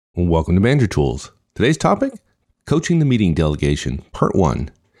Welcome to Manager Tools. Today's topic, Coaching the Meeting Delegation, Part 1.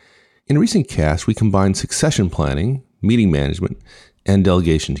 In a recent cast, we combined succession planning, meeting management, and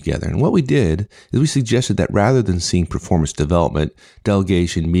delegation together. And what we did is we suggested that rather than seeing performance development,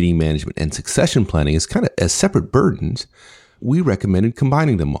 delegation, meeting management, and succession planning as separate burdens, we recommended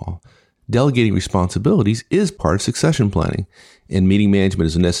combining them all. Delegating responsibilities is part of succession planning, and meeting management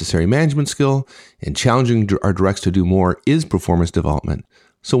is a necessary management skill, and challenging our directs to do more is performance development.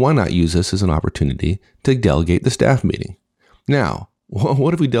 So why not use this as an opportunity to delegate the staff meeting? Now,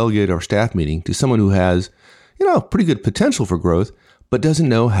 what if we delegate our staff meeting to someone who has, pretty good potential for growth, but doesn't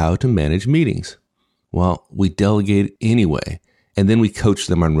know how to manage meetings? Well, we delegate anyway, and then we coach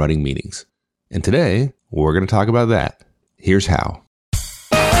them on running meetings. And today, we're going to talk about that. Here's how.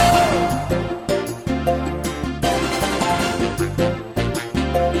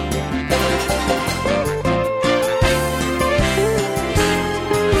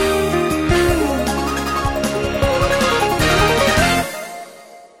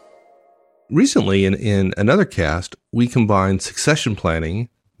 Recently, in another cast, we combined succession planning,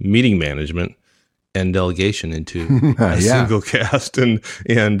 meeting management, and delegation into a single cast. And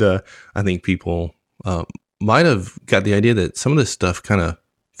I think people might have got the idea that some of this stuff kind of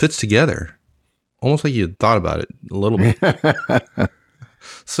fits together, almost like you thought about it a little bit.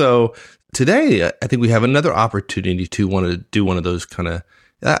 So today, I think we have another opportunity to want to do one of those kind of,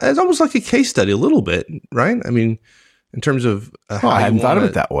 it's almost like a case study a little bit, right? I mean, in terms of how I hadn't thought of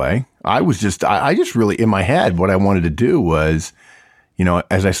it that way. I just really, in my head, what I wanted to do was,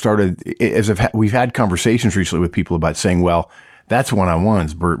 we've had conversations recently with people about saying, well, that's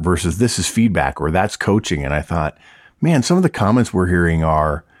one-on-ones versus this is feedback or that's coaching. And I thought, man, some of the comments we're hearing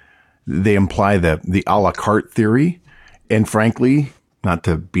they imply the a la carte theory. And frankly, not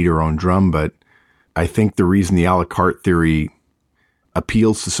to beat our own drum, but I think the reason the a la carte theory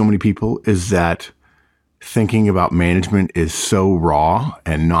appeals to so many people is that thinking about management is so raw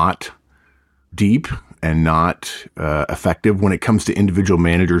and not deep and not effective when it comes to individual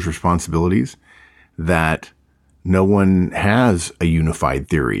managers' responsibilities that no one has a unified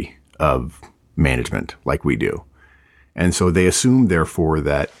theory of management like we do. And so they assume, therefore,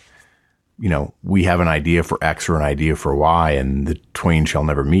 that, we have an idea for X or an idea for Y and the twain shall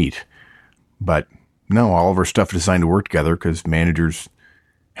never meet. But no, all of our stuff is designed to work together because managers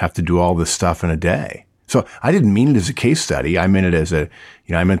have to do all this stuff in a day. So I didn't mean it as a case study. I meant it as an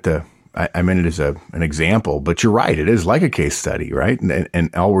example, but you're right. It is like a case study, right?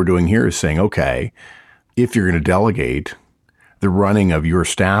 And all we're doing here is saying, okay, if you're going to delegate the running of your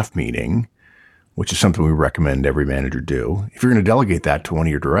staff meeting, which is something we recommend every manager do, if you're going to delegate that to one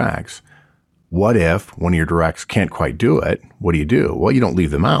of your directs, what if one of your directs can't quite do it? What do? Well, you don't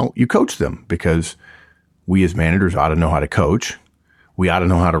leave them out. You coach them because we as managers ought to know how to coach. We ought to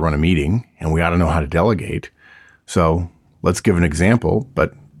know how to run a meeting, and we ought to know how to delegate. So let's give an example.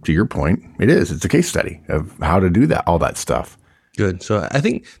 But to your point, it's a case study of how to do that, all that stuff. Good. So I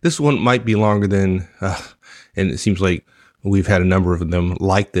think this one might be longer than, and it seems like we've had a number of them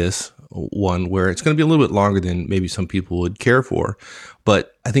like this one where it's going to be a little bit longer than maybe some people would care for.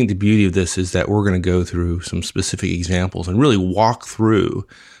 But I think the beauty of this is that we're going to go through some specific examples and really walk through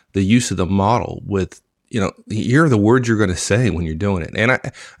the use of the model with, here are the words you're going to say when you're doing it. And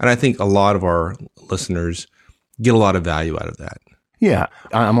I think a lot of our listeners get a lot of value out of that. Yeah.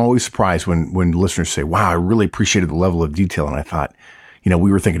 I'm always surprised when listeners say, wow, I really appreciated the level of detail. And I thought,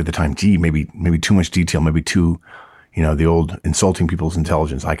 we were thinking at the time, gee, maybe too much detail, maybe too, the old insulting people's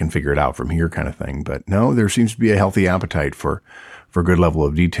intelligence. I can figure it out from here kind of thing. But no, there seems to be a healthy appetite for a good level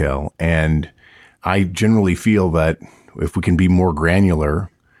of detail. And I generally feel that if we can be more granular,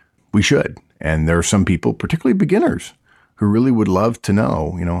 we should. And there are some people, particularly beginners, who really would love to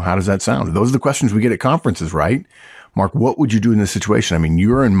know, how does that sound? Those are the questions we get at conferences, right? Mark, what would you do in this situation? I mean,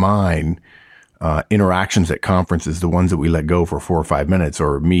 your and mine interactions at conferences, the ones that we let go for 4 or 5 minutes,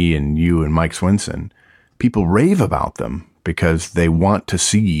 or me and you and Mike Swinson, people rave about them because they want to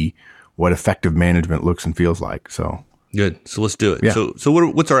see what effective management looks and feels like. So good. So let's do it. Yeah. So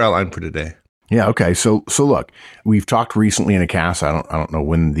what's our outline for today? Yeah. Okay. So look, we've talked recently in a cast. I don't know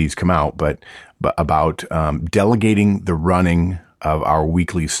when these come out, but about delegating the running of our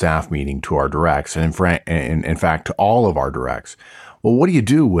weekly staff meeting to our directs, and in fact to all of our directs. Well, what do you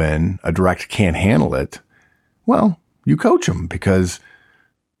do when a direct can't handle it? Well, you coach them because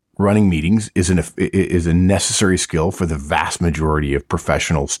running meetings is a necessary skill for the vast majority of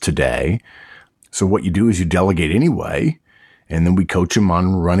professionals today. So what you do is you delegate anyway, and then we coach them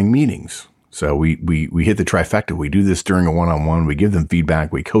on running meetings. So we hit the trifecta. We do this during a one-on-one. We give them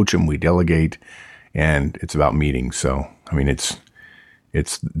feedback. We coach them. We delegate, and it's about meetings. So, I mean, it's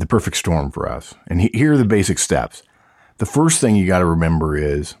It's the perfect storm for us. And here are the basic steps. The first thing you got to remember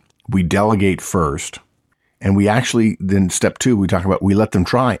is we delegate first. And we actually, then step 2, we talk about we let them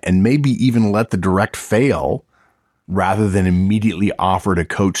try and maybe even let the direct fail rather than immediately offering to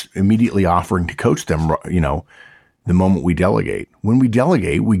coach them, the moment we delegate. When we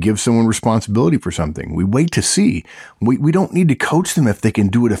delegate, we give someone responsibility for something. We wait to see. We don't need to coach them if they can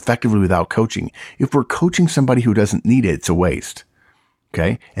do it effectively without coaching. If we're coaching somebody who doesn't need it, it's a waste.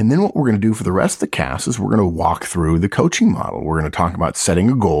 Okay. And then what we're going to do for the rest of the cast is we're going to walk through the coaching model. We're going to talk about setting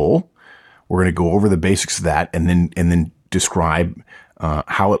a goal. We're going to go over the basics of that and then describe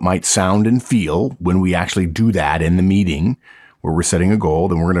how it might sound and feel when we actually do that in the meeting where we're setting a goal.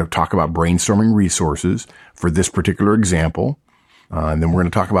 Then we're going to talk about brainstorming resources for this particular example. And then we're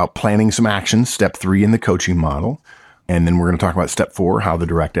going to talk about planning some actions, step 3 in the coaching model. And then we're going to talk about step 4, how the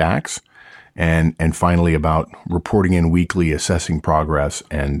direct acts. And finally about reporting in weekly, assessing progress,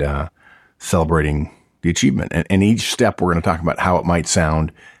 and celebrating the achievement. And each step we're going to talk about how it might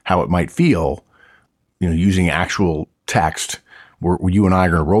sound, how it might feel, using actual text where you and I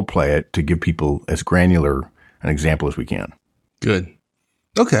are going to role play it to give people as granular an example as we can. Good.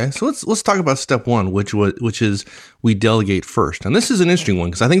 Okay, so let's talk about step 1, which is we delegate first. And this is an interesting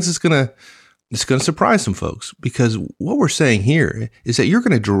one because I think it's going to surprise some folks, because what we're saying here is that you're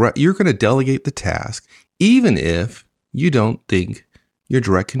going to delegate the task even if you don't think your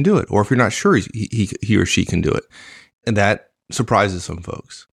direct can do it, or if you're not sure he or she can do it, and that surprises some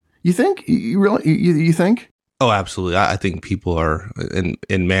folks. You think? You think? Oh, absolutely. I think people are,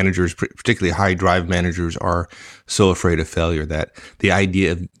 and managers, particularly high drive managers, are so afraid of failure that the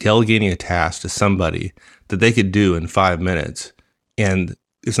idea of delegating a task to somebody that they could do in 5 minutes, and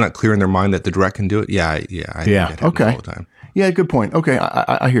it's not clear in their mind that the direct can do it. Yeah. I think that happens all the time. Yeah, good point. Okay,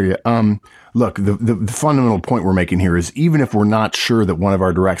 I hear you. Look, the fundamental point we're making here is even if we're not sure that one of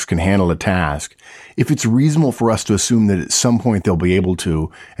our directs can handle a task, if it's reasonable for us to assume that at some point they'll be able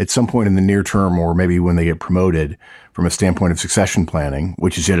to, at some point in the near term, or maybe when they get promoted, from a standpoint of succession planning,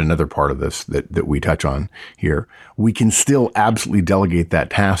 which is yet another part of this that we touch on here, we can still absolutely delegate that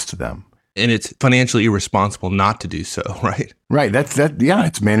task to them. And it's financially irresponsible not to do so, right? Right. Yeah,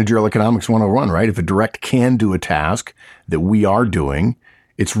 it's managerial economics 101, right? If a direct can do a task that we are doing,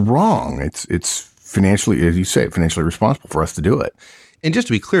 it's wrong. It's financially, as you say, financially responsible for us to do it. And just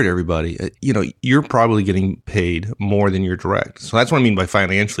to be clear to everybody, you're probably getting paid more than your direct. So that's what I mean by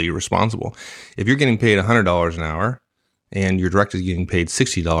financially irresponsible. If you're getting paid $100 an hour and your direct is getting paid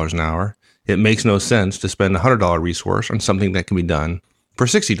 $60 an hour, it makes no sense to spend a $100 resource on something that can be done for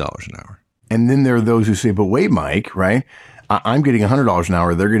 $60 an hour. And then there are those who say, but wait, Mike, right? I'm getting $100 an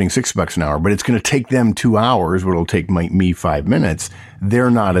hour. They're getting $6 an hour, but it's going to take them 2 hours, what it'll take me 5 minutes. They're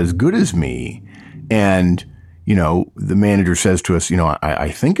not as good as me. And, the manager says to us, I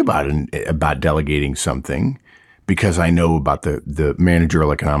think about delegating something because I know about the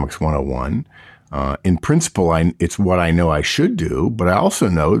managerial economics 101. In principle, it's what I know I should do, but I also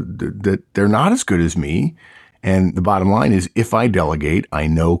know that they're not as good as me. And the bottom line is, if I delegate, I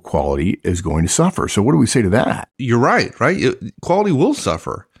know quality is going to suffer. So what do we say to that? You're right? Quality will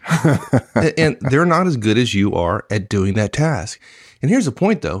suffer. And they're not as good as you are at doing that task. And here's the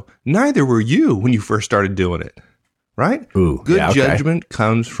point, though. Neither were you when you first started doing it, right? Ooh, good yeah, okay. judgment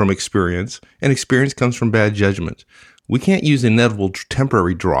comes from experience, and experience comes from bad judgment. We can't use inevitable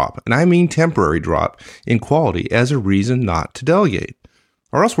temporary drop, and I mean temporary drop, in quality as a reason not to delegate.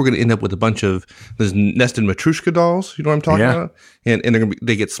 Or else we're going to end up with a bunch of those nested Matryoshka dolls. You know what I'm talking about? And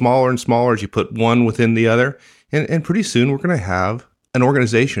they get smaller and smaller as you put one within the other. And pretty soon we're going to have an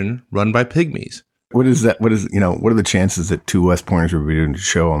organization run by pygmies. What is that? What are the chances that 2 West Pointers will be doing a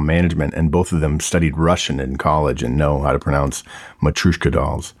show on management and both of them studied Russian in college and know how to pronounce Matryoshka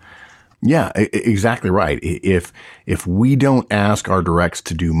dolls? Yeah, exactly right. If we don't ask our directs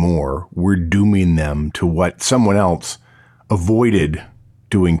to do more, we're dooming them to what someone else avoided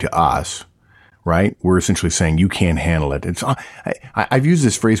doing to us, right? We're essentially saying you can't handle it. I've used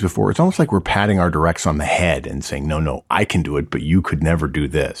this phrase before. It's almost like we're patting our directs on the head and saying, no, I can do it, but you could never do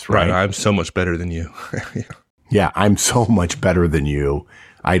this, right? I'm so much better than you. Yeah, I'm so much better than you.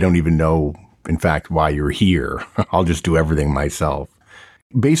 I don't even know, in fact, why you're here. I'll just do everything myself.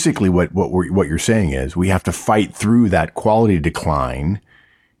 Basically, what you're saying is we have to fight through that quality decline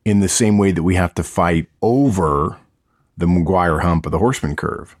in the same way that we have to fight over the McGuire hump of the Horseman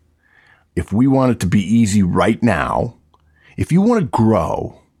curve. If we want it to be easy right now, if you want to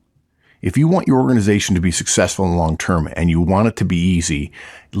grow, if you want your organization to be successful in the long term and you want it to be easy,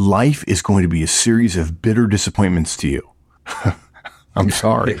 life is going to be a series of bitter disappointments to you. I'm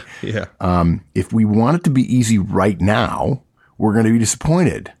sorry. Yeah. If we want it to be easy right now, we're going to be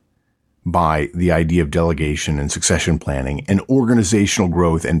disappointed by the idea of delegation and succession planning and organizational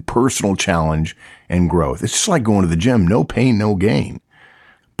growth and personal challenge and growth. It's just like going to the gym, no pain, no gain.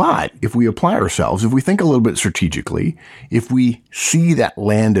 But if we apply ourselves, if we think a little bit strategically, if we see that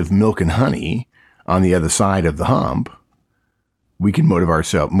land of milk and honey on the other side of the hump, we can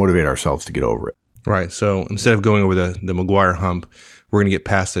motivate ourselves to get over it. Right. So instead of going over the McGuire hump, we're going to get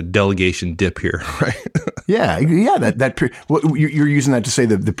past the delegation dip here, right? Yeah. That period. Well, you're using that to say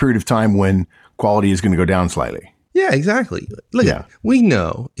the period of time when quality is going to go down slightly. Yeah, exactly. Look, we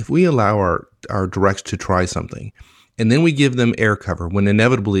know if we allow our directs to try something, and then we give them air cover when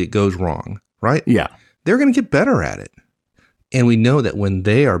inevitably it goes wrong, right? Yeah, they're going to get better at it, and we know that when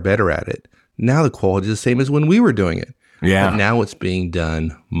they are better at it, now the quality is the same as when we were doing it. Yeah. But now it's being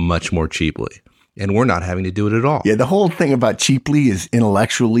done much more cheaply. And we're not having to do it at all. Yeah, the whole thing about cheaply is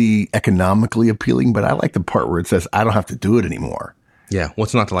intellectually, economically appealing, but I like the part where it says, I don't have to do it anymore. Yeah,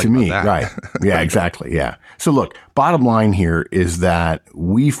 what's not to like to about me, that? Right. Yeah, exactly. Yeah. So look, bottom line here is that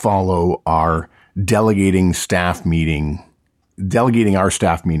we follow our delegating our staff meeting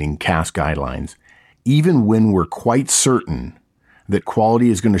CAS guidelines, even when we're quite certain that quality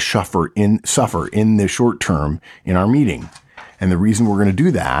is going to suffer in the short term in our meeting. And the reason we're going to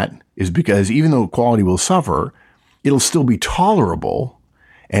do that is because even though quality will suffer, it'll still be tolerable.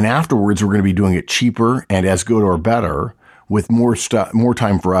 And afterwards, we're going to be doing it cheaper and as good or better with more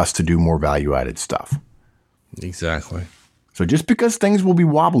time for us to do more value added stuff. Exactly. So just because things will be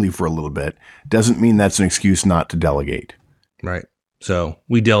wobbly for a little bit doesn't mean that's an excuse not to delegate. Right. So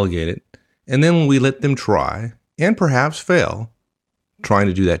we delegate it, and then we let them try and perhaps fail trying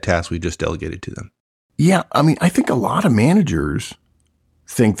to do that task we just delegated to them. Yeah. I mean, I think a lot of managers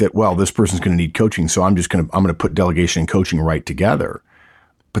think that, well, this person's going to need coaching, so I'm going to put delegation and coaching right together.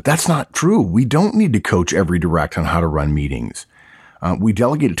 But that's not true. We don't need to coach every direct on how to run meetings. We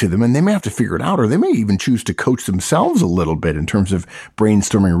delegate it to them, and they may have to figure it out, or they may even choose to coach themselves a little bit in terms of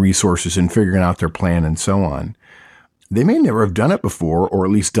brainstorming resources and figuring out their plan and so on. They may never have done it before, or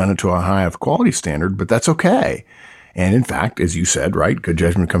at least done it to a high of quality standard, but that's okay. And in fact, as you said, right, good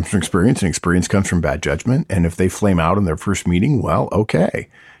judgment comes from experience and experience comes from bad judgment. And if they flame out in their first meeting, well, okay,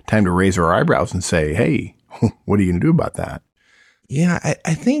 time to raise our eyebrows and say, hey, what are you going to do about that? Yeah,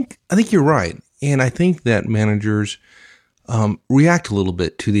 I think you're right. And I think that managers react a little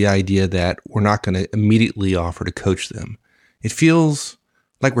bit to the idea that we're not going to immediately offer to coach them. It feels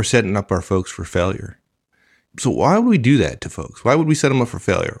like we're setting up our folks for failure. So why would we do that to folks? Why would we set them up for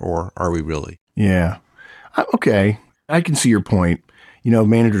failure? Or are we really? Yeah. Okay. I can see your point. You know,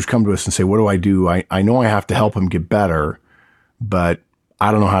 managers come to us and say, what do I do? I know I have to help them get better, but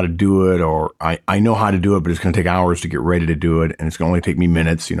I don't know how to do it, or I know how to do it, but it's going to take hours to get ready to do it. And it's going to only take me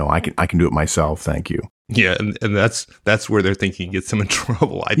minutes. You know, I can do it myself. Thank you. Yeah. And that's where they're thinking gets them in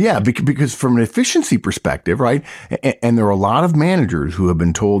trouble. Yeah. Because from an efficiency perspective, right. And there are a lot of managers who have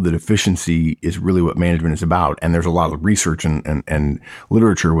been told that efficiency is really what management is about. And there's a lot of research and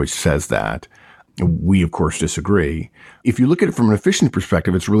literature which says that. We, of course, disagree. If you look at it from an efficiency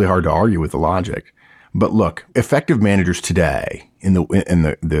perspective, it's really hard to argue with the logic. But look, effective managers today in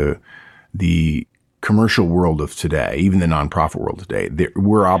the commercial world of today, even the nonprofit world today,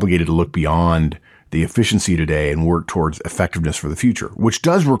 we're obligated to look beyond the efficiency today and work towards effectiveness for the future, which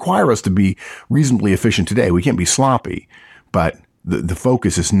does require us to be reasonably efficient today. We can't be sloppy, but the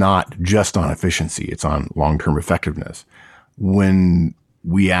focus is not just on efficiency. It's on long-term effectiveness. When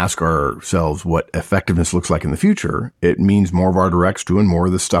we ask ourselves what effectiveness looks like in the future, it means more of our directs doing more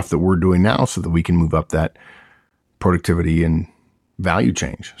of the stuff that we're doing now so that we can move up that productivity and value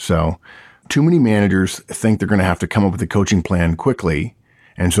change. So too many managers think they're going to have to come up with a coaching plan quickly.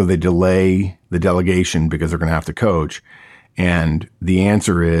 And so they delay the delegation because they're going to have to coach. And the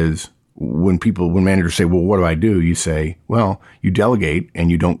answer is when managers say, well, what do I do? You say, well, you delegate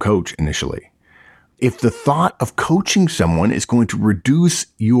and you don't coach initially. If the thought of coaching someone is going to reduce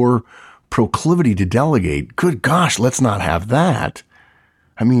your proclivity to delegate, good gosh, let's not have that.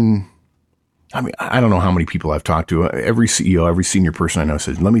 I mean, I don't know how many people I've talked to. Every CEO, every senior person I know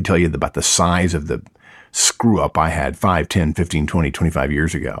says, let me tell you about the size of the screw up I had 5, 10, 15, 20, 25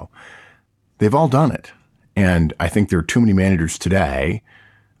 years ago. They've all done it. And I think there are too many managers today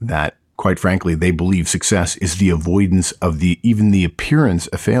that, quite frankly, they believe success is the avoidance of even the appearance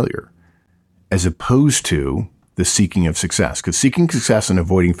of failure, as opposed to the seeking of success. Because seeking success and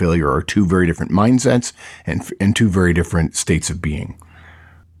avoiding failure are two very different mindsets and two very different states of being.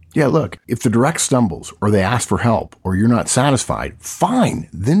 Yeah, look, if the direct stumbles or they ask for help or you're not satisfied, fine,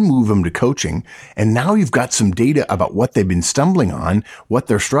 then move them to coaching. And now you've got some data about what they've been stumbling on, what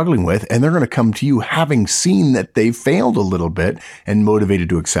they're struggling with, and they're going to come to you having seen that they've failed a little bit and motivated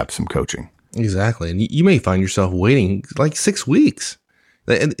to accept some coaching. Exactly. And you may find yourself waiting like 6 weeks.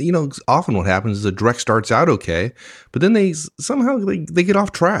 And, often what happens is a direct starts out okay, but then they get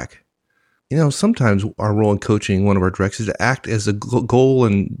off track. Sometimes our role in coaching one of our directs is to act as a goal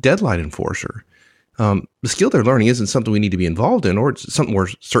and deadline enforcer. The skill they're learning isn't something we need to be involved in, or it's something we're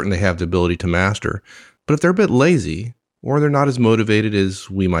certain they have the ability to master. But if they're a bit lazy, or they're not as motivated as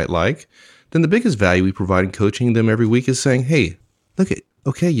we might like, then the biggest value we provide in coaching them every week is saying, hey, look,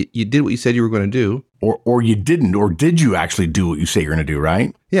 okay, you did what you said you were going to do. Or you didn't, or did you actually do what you say you're going to do,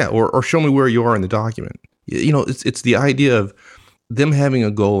 right? Yeah, or show me where you are in the document. It's the idea of them having a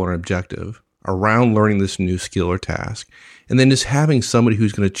goal or an objective around learning this new skill or task, and then just having somebody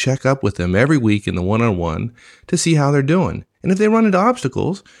who's going to check up with them every week in the one-on-one to see how they're doing. And if they run into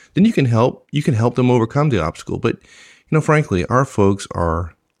obstacles, then you can help them overcome the obstacle. But, frankly, our folks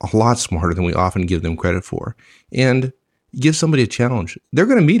are a lot smarter than we often give them credit for. And give somebody a challenge, they're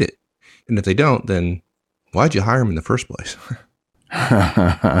going to meet it. And if they don't, then why'd you hire them in the first place?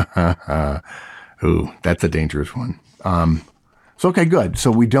 Ooh, that's a dangerous one. So, okay, good.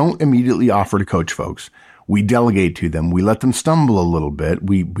 So we don't immediately offer to coach folks. We delegate to them. We let them stumble a little bit.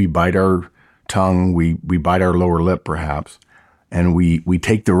 We bite our tongue. We bite our lower lip, perhaps. And we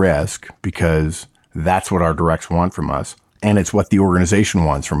take the risk because that's what our directs want from us. And it's what the organization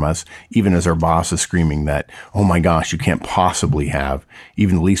wants from us, even as our boss is screaming that, oh my gosh, you can't possibly have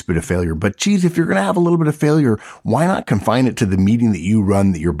even the least bit of failure. But geez, if you're going to have a little bit of failure, why not confine it to the meeting that you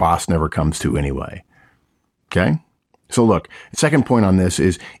run that your boss never comes to anyway? Okay? So look, the second point on this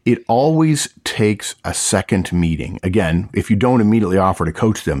is it always takes a second meeting. Again, if you don't immediately offer to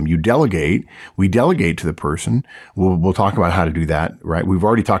coach them, you delegate. We delegate to the person. We'll talk about how to do that, right? We've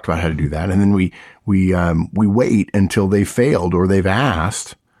already talked about how to do that. And then we wait until they failed or they've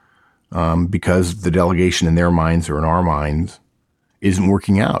asked, because the delegation in their minds or in our minds isn't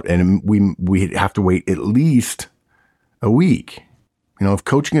working out. And we have to wait at least a week. If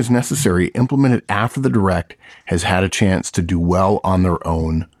coaching is necessary, implement it after the direct has had a chance to do well on their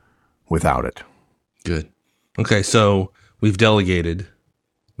own without it. Good. Okay, so we've delegated.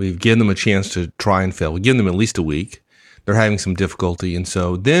 We've given them a chance to try and fail. We've given them at least a week. They're having some difficulty. And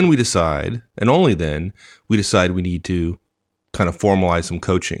so then we decide, and only then, we decide we need to kind of formalize some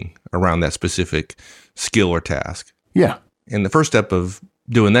coaching around that specific skill or task. Yeah. And the first step of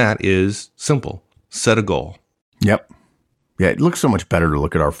doing that is simple. Set a goal. Yep. Yeah, it looks so much better to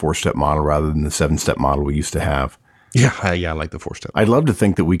look at our 4-step model rather than the 7-step model we used to have. Yeah, I like the 4-step. I'd love to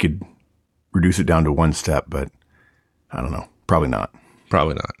think that we could reduce it down to 1 step, but I don't know. Probably not.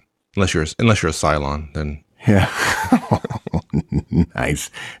 Probably not. Unless you're a Cylon, then. Yeah.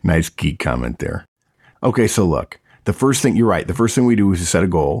 Nice geek comment there. Okay, so look, you're right. The first thing we do is to set a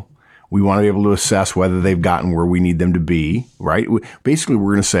goal. We want to be able to assess whether they've gotten where we need them to be, right? Basically,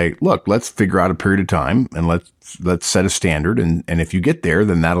 we're going to say, look, let's figure out a period of time and let's set a standard. And if you get there,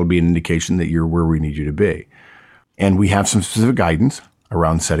 then that'll be an indication that you're where we need you to be. And we have some specific guidance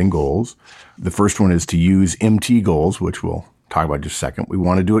around setting goals. The first one is to use MT goals, which we'll talk about in just a second. We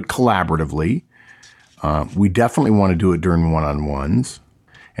want to do it collaboratively. We definitely want to do it during one-on-ones.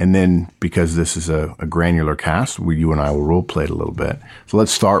 And then, because this is a granular cast, you and I will role play it a little bit. So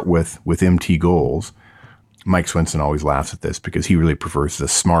let's start with MT goals. Mike Swenson always laughs at this because he really prefers the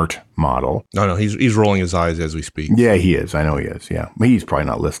SMART model. No, he's rolling his eyes as we speak. Yeah, he is. I know he is. Yeah. He's probably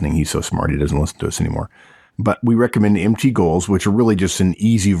not listening. He's so smart he doesn't listen to us anymore. But we recommend MT goals, which are really just an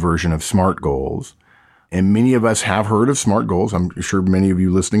easy version of SMART goals. And many of us have heard of SMART goals. I'm sure many of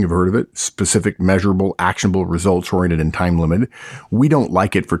you listening have heard of it. Specific, measurable, actionable, results-oriented, and time-limited. We don't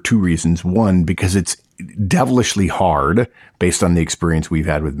like it for 2 reasons. One, because it's devilishly hard based on the experience we've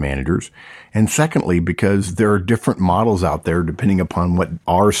had with managers. And secondly, because there are different models out there depending upon what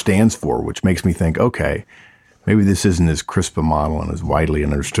R stands for, which makes me think, okay, maybe this isn't as crisp a model and as widely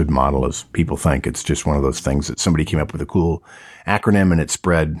understood model as people think. It's just one of those things that somebody came up with a cool acronym and it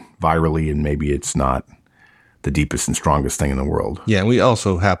spread virally, and maybe it's not the deepest and strongest thing in the world. Yeah, and we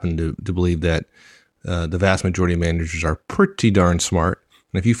also happen to believe that the vast majority of managers are pretty darn smart.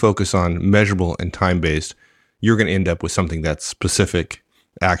 And if you focus on measurable and time-based, you're going to end up with something that's specific,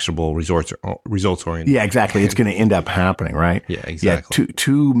 actionable, results-oriented. Yeah, exactly. It's going to end up happening, right? Yeah, exactly. Yeah,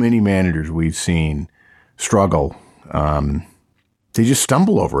 too many managers we've seen struggle. They just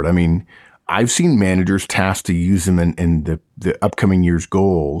stumble over it. I mean, I've seen managers tasked to use them in the upcoming year's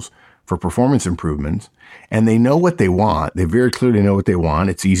goals for performance improvements, and they know what they want. They very clearly know what they want.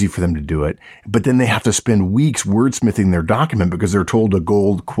 It's easy for them to do it. But then they have to spend weeks wordsmithing their document because they're told a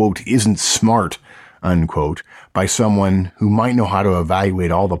goal, quote, isn't smart, unquote, by someone who might know how to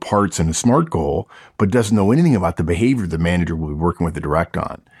evaluate all the parts in a SMART goal, but doesn't know anything about the behavior the manager will be working with the direct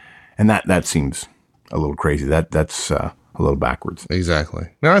on. And that seems a little crazy. That's a little backwards. Exactly.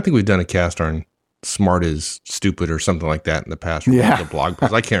 Now, I think we've done a cast on smart is stupid or something like that in the past. Yeah. The blog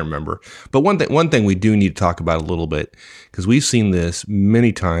post. I can't remember. But one thing we do need to talk about a little bit, because we've seen this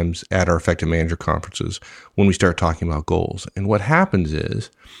many times at our Effective Manager conferences when we start talking about goals. And what happens is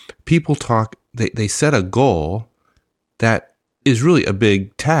people they set a goal that is really a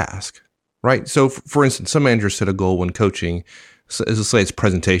big task, right? So for instance, some managers set a goal when coaching, so let's say it's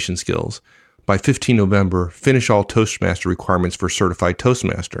presentation skills. By 15 November, finish all Toastmaster requirements for certified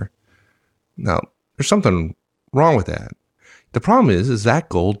Toastmaster. Now, there's something wrong with that. The problem is that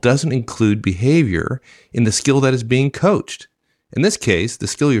goal doesn't include behavior in the skill that is being coached. In this case, the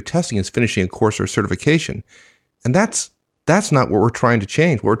skill you're testing is finishing a course or certification. And that's not what we're trying to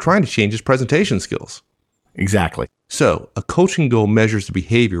change. What we're trying to change is presentation skills. Exactly. So a coaching goal measures the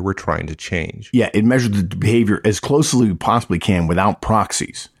behavior we're trying to change. Yeah, it measures the behavior as closely as we possibly can without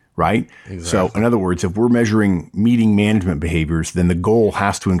proxies. Right? Exactly. So in other words, if we're measuring meeting management behaviors, then the goal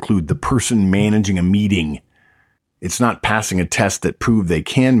has to include the person managing a meeting. It's not passing a test that proved they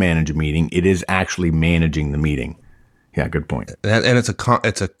can manage a meeting. It is actually managing the meeting. Yeah, good point. And it's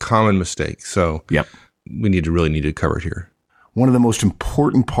a common mistake. So yep, we need to cover it here. One of the most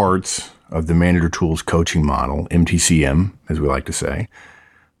important parts of the Manager Tools coaching model, MTCM, as we like to say,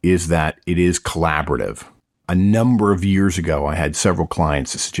 is that it is collaborative. A number of years ago, I had several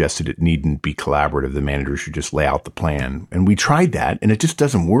clients that suggested it needn't be collaborative. The manager should just lay out the plan. And we tried that, and it just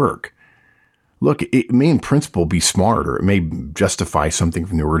doesn't work. Look, it may in principle be smart, or it may justify something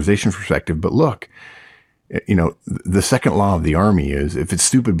from the organization's perspective. But look, the second law of the Army is if it's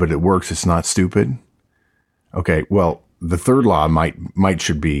stupid but it works, it's not stupid. Okay, well, the third law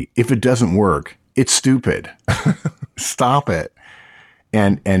should be if it doesn't work, it's stupid. Stop it.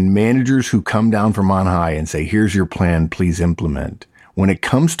 And managers who come down from on high and say, here's your plan, please implement. When it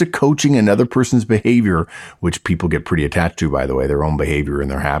comes to coaching another person's behavior, which people get pretty attached to, by the way, their own behavior and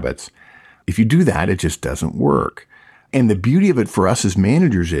their habits, if you do that, it just doesn't work. And the beauty of it for us as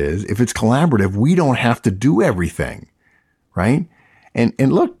managers is if it's collaborative, we don't have to do everything, right? And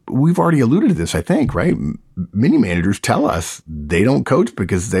look, we've already alluded to this, I think, right? Many managers tell us they don't coach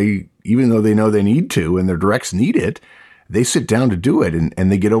because even though they know they need to and their directs need it, they sit down to do it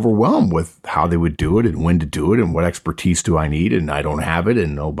and they get overwhelmed with how they would do it and when to do it and what expertise do I need and I don't have it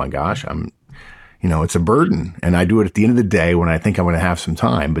and oh my gosh, it's a burden. And I do it at the end of the day when I think I'm going to have some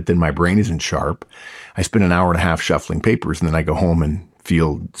time, but then my brain isn't sharp. I spend an hour and a half shuffling papers and then I go home and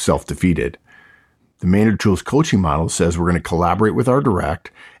feel self-defeated. The Manager Tools coaching model says we're going to collaborate with our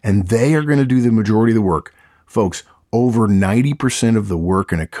direct and they are going to do the majority of the work. Folks, over 90% of the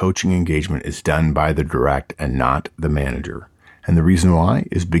work in a coaching engagement is done by the direct and not the manager. And the reason why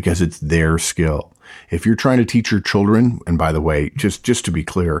is because it's their skill. If you're trying to teach your children, and by the way, just to be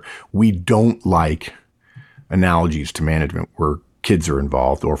clear, we don't like analogies to management where kids are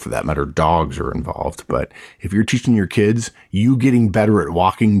involved, or for that matter, dogs are involved. But if you're teaching your kids, you getting better at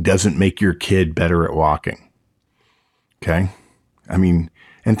walking doesn't make your kid better at walking. Okay?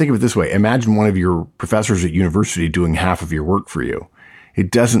 And think of it this way. Imagine one of your professors at university doing half of your work for you. It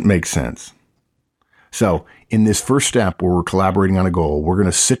doesn't make sense. So in this first step where we're collaborating on a goal, we're going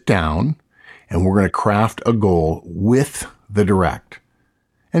to sit down and we're going to craft a goal with the direct.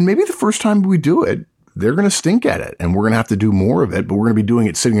 And maybe the first time we do it, they're going to stink at it and we're going to have to do more of it, but we're going to be doing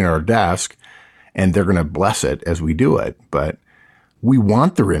it sitting at our desk and they're going to bless it as we do it. But we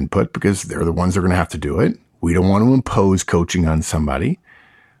want their input because they're the ones that are going to have to do it. We don't want to impose coaching on somebody.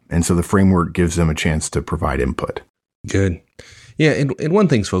 And so the framework gives them a chance to provide input. Good. Yeah. And one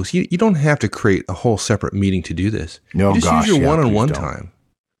thing, folks, you don't have to create a whole separate meeting to do this. No, just use your one-on-one time,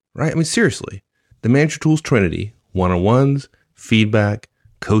 right? Seriously, the Manager Tools Trinity, one-on-ones, feedback,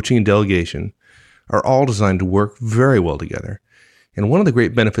 coaching, and delegation are all designed to work very well together. And one of the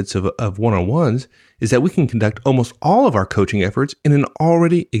great benefits of one-on-ones is that we can conduct almost all of our coaching efforts in an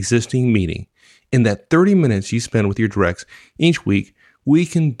already existing meeting. In that 30 minutes you spend with your directs each week, we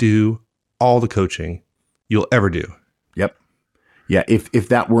can do all the coaching you'll ever do. Yep. Yeah. If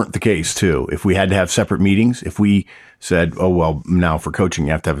that weren't the case too, if we had to have separate meetings, if we said, oh, well, now for coaching,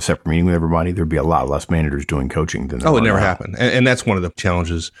 you have to have a separate meeting with everybody, there'd be a lot less managers doing coaching than there are it never now. happened. And that's one of the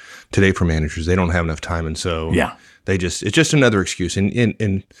challenges today for managers. They don't have enough time. And so it's just another excuse.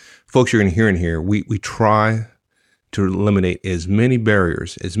 And folks, you're going to hear in here, we try to eliminate as many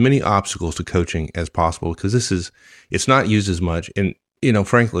barriers, as many obstacles to coaching as possible, because it's not used as much. And,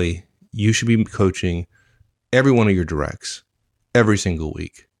 frankly, you should be coaching every one of your directs every single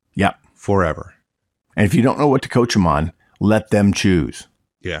week. Yep. Forever. And if you don't know what to coach them on, let them choose.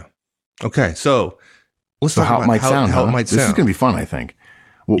 Yeah. Okay. So let's talk how about it might sound. How it might This is sound. going to be fun, I think.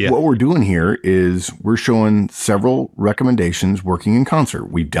 What we're doing here is we're showing several recommendations working in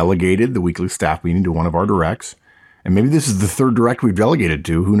concert. We've delegated the weekly staff meeting to one of our directs. And maybe this is the third direct we've delegated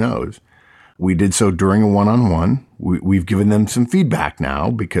to. Who knows? We did so during a one-on-one. We've given them some feedback now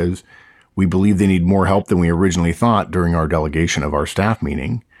because we believe they need more help than we originally thought during our delegation of our staff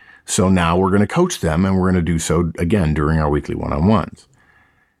meeting. So now we're going to coach them, and we're going to do so again during our weekly one-on-ones.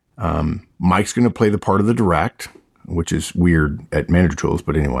 Mike's going to play the part of the direct, which is weird at Manager Tools,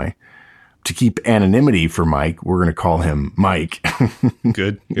 but anyway. To keep anonymity for Mike, we're going to call him Mike.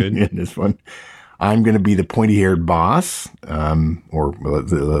 Good. In this one. I'm going to be the pointy-haired boss, or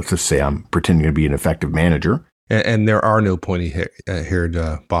let's just say I'm pretending to be an effective manager. And there are no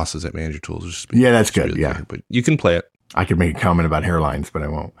pointy-haired bosses at Manager Tools. Yeah, that's good. Really yeah. clear, but you can play it. I could make a comment about hairlines, but I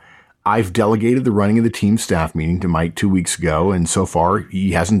won't. I've delegated the running of the team staff meeting to Mike 2 weeks ago, and so far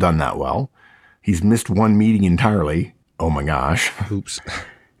he hasn't done that well. He's missed one meeting entirely. Oh my gosh. Oops.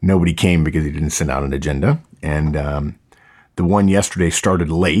 Nobody came because he didn't send out an agenda. And the one yesterday started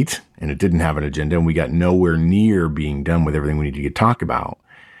late, and it didn't have an agenda, and we got nowhere near being done with everything we need to talk about.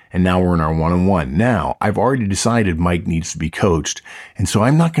 And now we're in our one-on-one. Now, I've already decided Mike needs to be coached, and so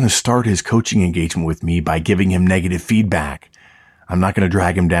I'm not going to start his coaching engagement with me by giving him negative feedback. I'm not going to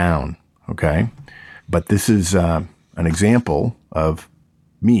drag him down, okay? But this is an example of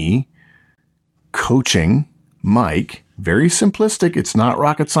me coaching Mike. Very simplistic. It's not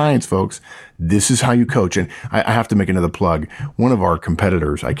rocket science, folks. This is how you coach. And I have to make another plug. One of our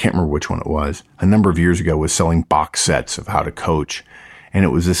competitors, I can't remember which one it was, a number of years ago was selling box sets of how to coach. And it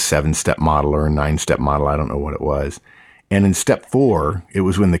was a 7-step model or a 9-step model. I don't know what it was. And in step 4, it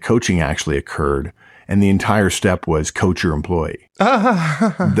was when the coaching actually occurred. And the entire step was coach your employee.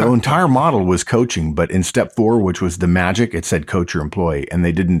 The entire model was coaching, but in step 4, which was the magic, it said coach your employee. And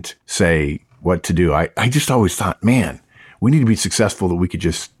they didn't say what to do. I just always thought, man, we need to be successful that we could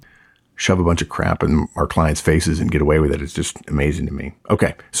just shove a bunch of crap in our clients' faces and get away with it. It's just amazing to me.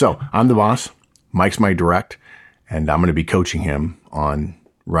 Okay, so I'm the boss. Mike's my direct, and I'm going to be coaching him on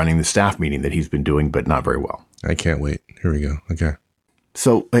running the staff meeting that he's been doing, but not very well. I can't wait. Here we go. Okay.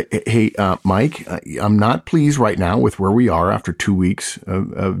 So, hey, Mike, I'm not pleased right now with where we are after 2 weeks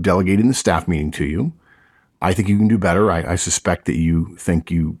of delegating the staff meeting to you. I think you can do better. I suspect that you think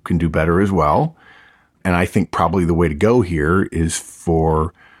you can do better as well. And I think probably the way to go here is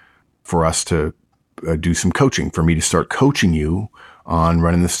for us to do some coaching, for me to start coaching you on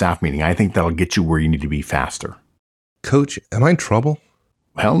running the staff meeting. I think that'll get you where you need to be faster. Coach, am I in trouble?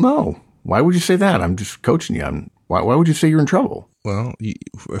 Hell no. Why would you say that? I'm just coaching you. Why would you say you're in trouble? Well,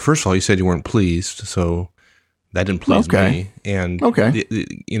 first of all, you said you weren't pleased, so that didn't please me. And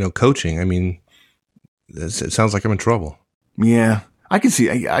coaching, I mean, it sounds like I'm in trouble. Yeah, I can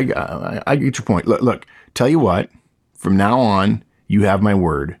see. I get your point. Look, tell you what, from now on, you have my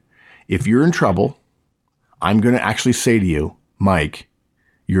word. If you're in trouble, I'm going to actually say to you, Mike,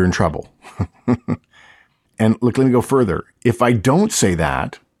 you're in trouble. And look, let me go further. If I don't say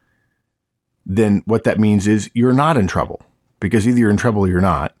that, then what that means is you're not in trouble, because either you're in trouble or you're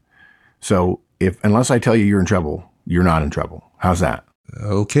not. So unless I tell you you're in trouble, you're not in trouble. How's that?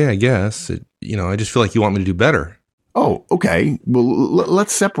 Okay, I guess. I just feel like you want me to do better. Oh, okay. Well,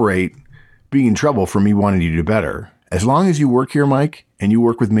 let's separate being in trouble from me wanting you to do better. As long as you work here, Mike, and you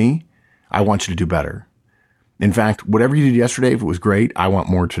work with me, I want you to do better. In fact, whatever you did yesterday, if it was great, I want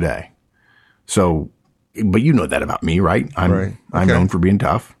more today. So, but you know that about me, right? I'm right. Okay. I'm known for being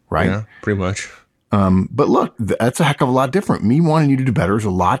tough, right? Yeah, pretty much. But look, that's a heck of a lot different. Me wanting you to do better is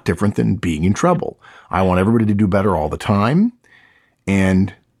a lot different than being in trouble. I want everybody to do better all the time.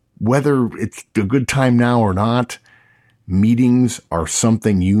 And whether it's a good time now or not, meetings are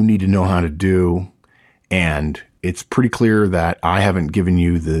something you need to know how to do. And it's pretty clear that I haven't given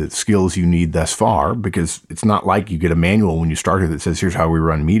you the skills you need thus far, because it's not like you get a manual when you start here that says, here's how we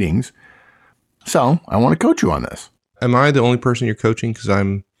run meetings. So I want to coach you on this. Am I the only person you're coaching because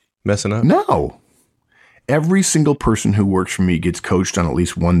I'm messing up? No. Every single person who works for me gets coached on at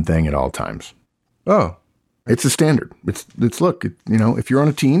least one thing at all times. Oh. It's a standard. Look, if you're on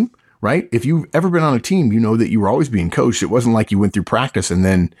a team, right? If you've ever been on a team, you know that you were always being coached. It wasn't like you went through practice and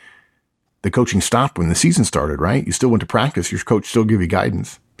then the coaching stopped when the season started, right? You still went to practice. Your coach still gave you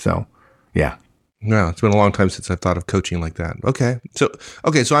guidance. So, yeah. No, it's been a long time since I've thought of coaching like that. Okay. So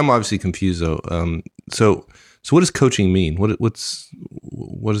I'm obviously confused though. So So what does coaching mean? What does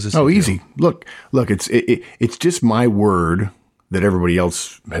this? Oh, entail? easy. Look, it's just my word that everybody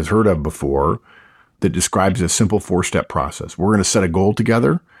else has heard of before that describes a simple 4-step process. We're going to set a goal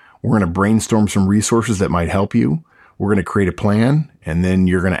together. We're going to brainstorm some resources that might help you. We're going to create a plan, and then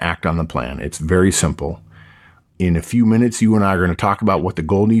you're going to act on the plan. It's very simple. In a few minutes, you and I are going to talk about what the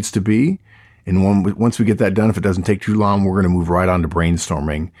goal needs to be. And once we get that done, if it doesn't take too long, we're going to move right on to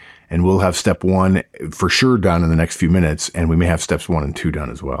brainstorming. And we'll have step 1 for sure done in the next few minutes. And we may have steps 1 and 2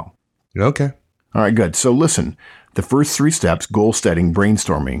 done as well. Okay. All right, good. So listen, the first 3 steps, goal setting,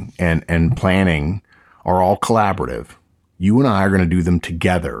 brainstorming, and planning, are all collaborative. You and I are going to do them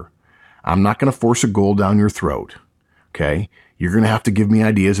together. I'm not going to force a goal down your throat. Okay. You're going to have to give me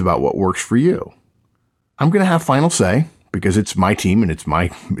ideas about what works for you. I'm going to have final say because it's my team and it's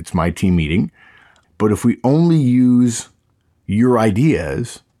my team meeting. But if we only use your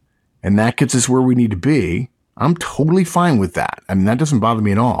ideas and that gets us where we need to be, I'm totally fine with that. I mean, that doesn't bother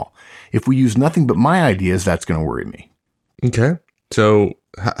me at all. If we use nothing but my ideas, that's going to worry me. Okay. So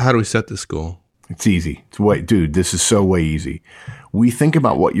how do we set this goal? It's easy. Dude, this is so way easy. We think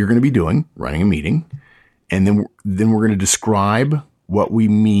about what you're going to be doing, running a meeting, and then we're going to describe what we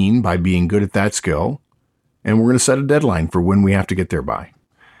mean by being good at that skill, and we're going to set a deadline for when we have to get there by.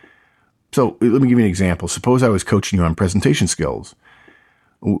 So let me give you an example. Suppose I was coaching you on presentation skills.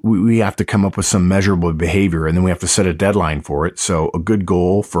 We have to come up with some measurable behavior, and then we have to set a deadline for it. So a good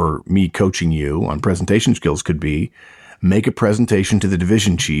goal for me coaching you on presentation skills could be make a presentation to the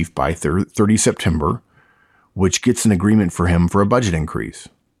division chief by 30 September, which gets an agreement for him for a budget increase.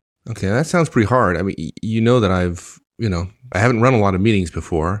 Okay, that sounds pretty hard. I mean, you know that I haven't run a lot of meetings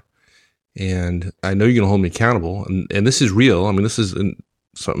before, and I know you're going to hold me accountable, and this is real. I mean, this isn't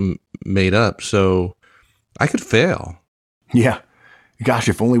something made up, so I could fail. Yeah. Gosh,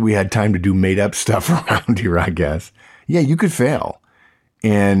 if only we had time to do made up stuff around here, I guess. Yeah, you could fail.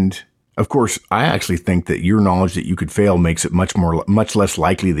 And of course, I actually think that your knowledge that you could fail makes it much less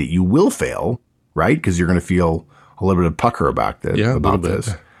likely that you will fail, right? Because you're going to feel a little bit of pucker about this. Yeah, about this.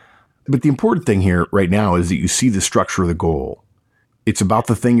 But the important thing here right now is that you see the structure of the goal. It's about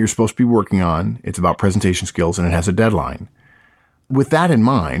the thing you're supposed to be working on. It's about presentation skills, and it has a deadline. With that in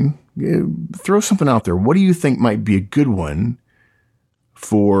mind, throw something out there. What do you think might be a good one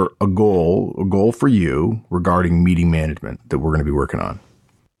for a goal for you regarding meeting management that we're going to be working on?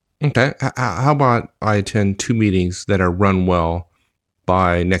 Okay. How about I attend 2 meetings that are run well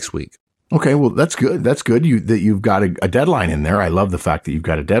by next week? Okay. Well, that's good. That's good that you've got a deadline in there. I love the fact that you've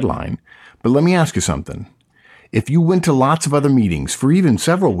got a deadline. But let me ask you something. If you went to lots of other meetings for even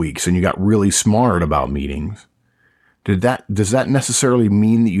several weeks and you got really smart about meetings, does that necessarily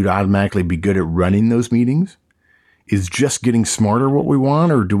mean that you'd automatically be good at running those meetings? Is just getting smarter what we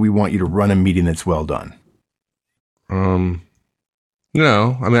want, or do we want you to run a meeting that's well done?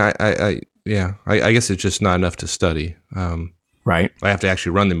 No. I mean, I guess it's just not enough to study. Right. I have to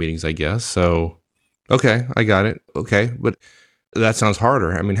actually run the meetings, I guess. So, okay, I got it. Okay, but that sounds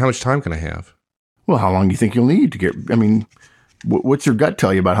harder. I mean, how much time can I have? Well, how long do you think you'll need to get? I mean, what's your gut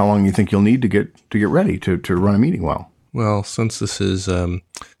tell you about how long you think you'll need to get ready to run a meeting well? Well, since this is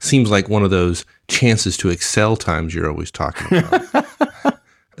seems like one of those chances to excel times you're always talking about.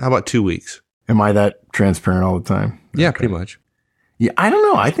 How about 2 weeks? Am I that transparent all the time? Yeah, Okay. pretty much. Yeah, I don't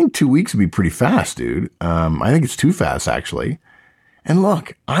know. I think 2 weeks would be pretty fast, dude. I think it's too fast, actually. And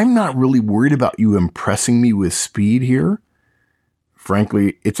look, I'm not really worried about you impressing me with speed here.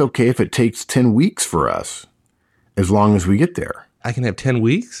 Frankly, it's okay if it takes 10 weeks for us, as long as we get there. I can have 10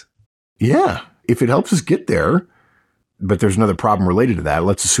 weeks? Yeah, if it helps us get there. But there's another problem related to that.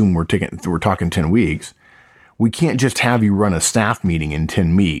 Let's assume we're talking 10 weeks. We can't just have you run a staff meeting in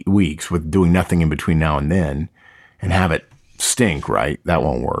 10 weeks with doing nothing in between now and then and have it stink, right? That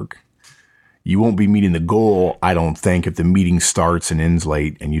won't work. You won't be meeting the goal, I don't think, if the meeting starts and ends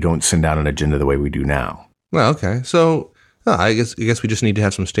late and you don't send out an agenda the way we do now. Well, okay. So I guess we just need to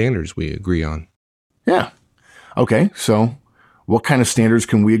have some standards we agree on. Yeah. Okay. So what kind of standards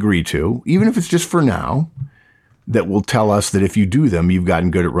can we agree to, even if it's just for now, that will tell us that if you do them, you've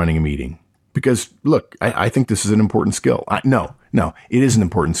gotten good at running a meeting? Because look, I think this is an important skill. No, it is an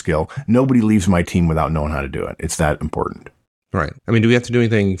important skill. Nobody leaves my team without knowing how to do it. It's that important. Right. I mean, do we have to do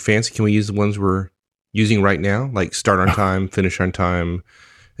anything fancy? Can we use the ones we're using right now? Like start on time, finish on time,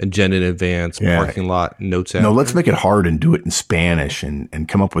 agenda in advance, parking lot, notes out? No, let's make it hard and do it in Spanish and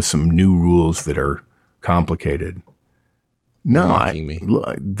come up with some new rules that are complicated. No,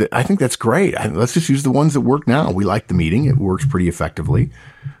 I think that's great. Let's just use the ones that work now. We like the meeting. It works pretty effectively.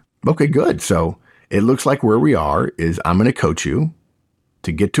 Okay, good. So it looks like where we are is I'm going to coach you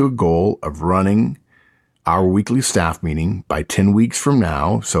to get to a goal of running our weekly staff meeting by 10 weeks from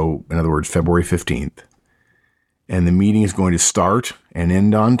now. So in other words, February 15th. And the meeting is going to start and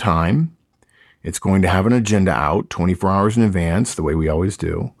end on time. It's going to have an agenda out 24 hours in advance, the way we always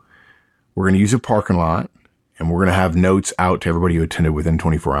do. We're going to use a parking lot, and we're going to have notes out to everybody who attended within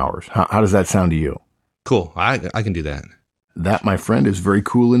 24 hours. How does that sound to you? Cool. I can do that. That, my friend, is very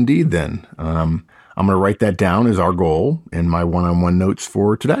cool indeed then. I'm going to write that down as our goal in my one-on-one notes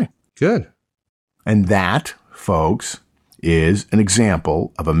for today. Good. And that, folks, is an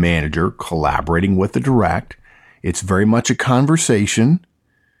example of a manager collaborating with the direct. It's very much a conversation.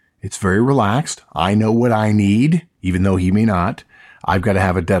 It's very relaxed. I know what I need, even though he may not. I've got to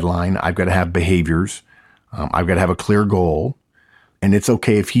have a deadline. I've got to have behaviors. I've got to have a clear goal. And it's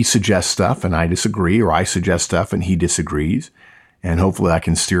okay if he suggests stuff and I disagree, or I suggest stuff and he disagrees. And hopefully I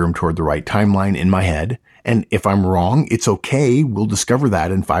can steer him toward the right timeline in my head. And if I'm wrong, it's okay. We'll discover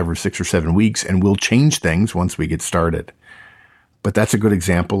that in 5 or 6 or 7 weeks, and we'll change things once we get started. But that's a good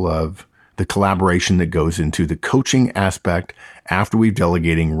example of the collaboration that goes into the coaching aspect after we've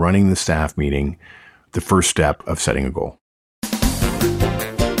delegating, running the staff meeting, the first step of setting a goal.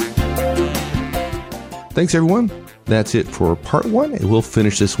 Thanks, everyone. That's it for part 1, and we'll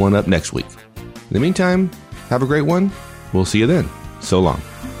finish this one up next week. In the meantime, have a great one. We'll see you then. So long.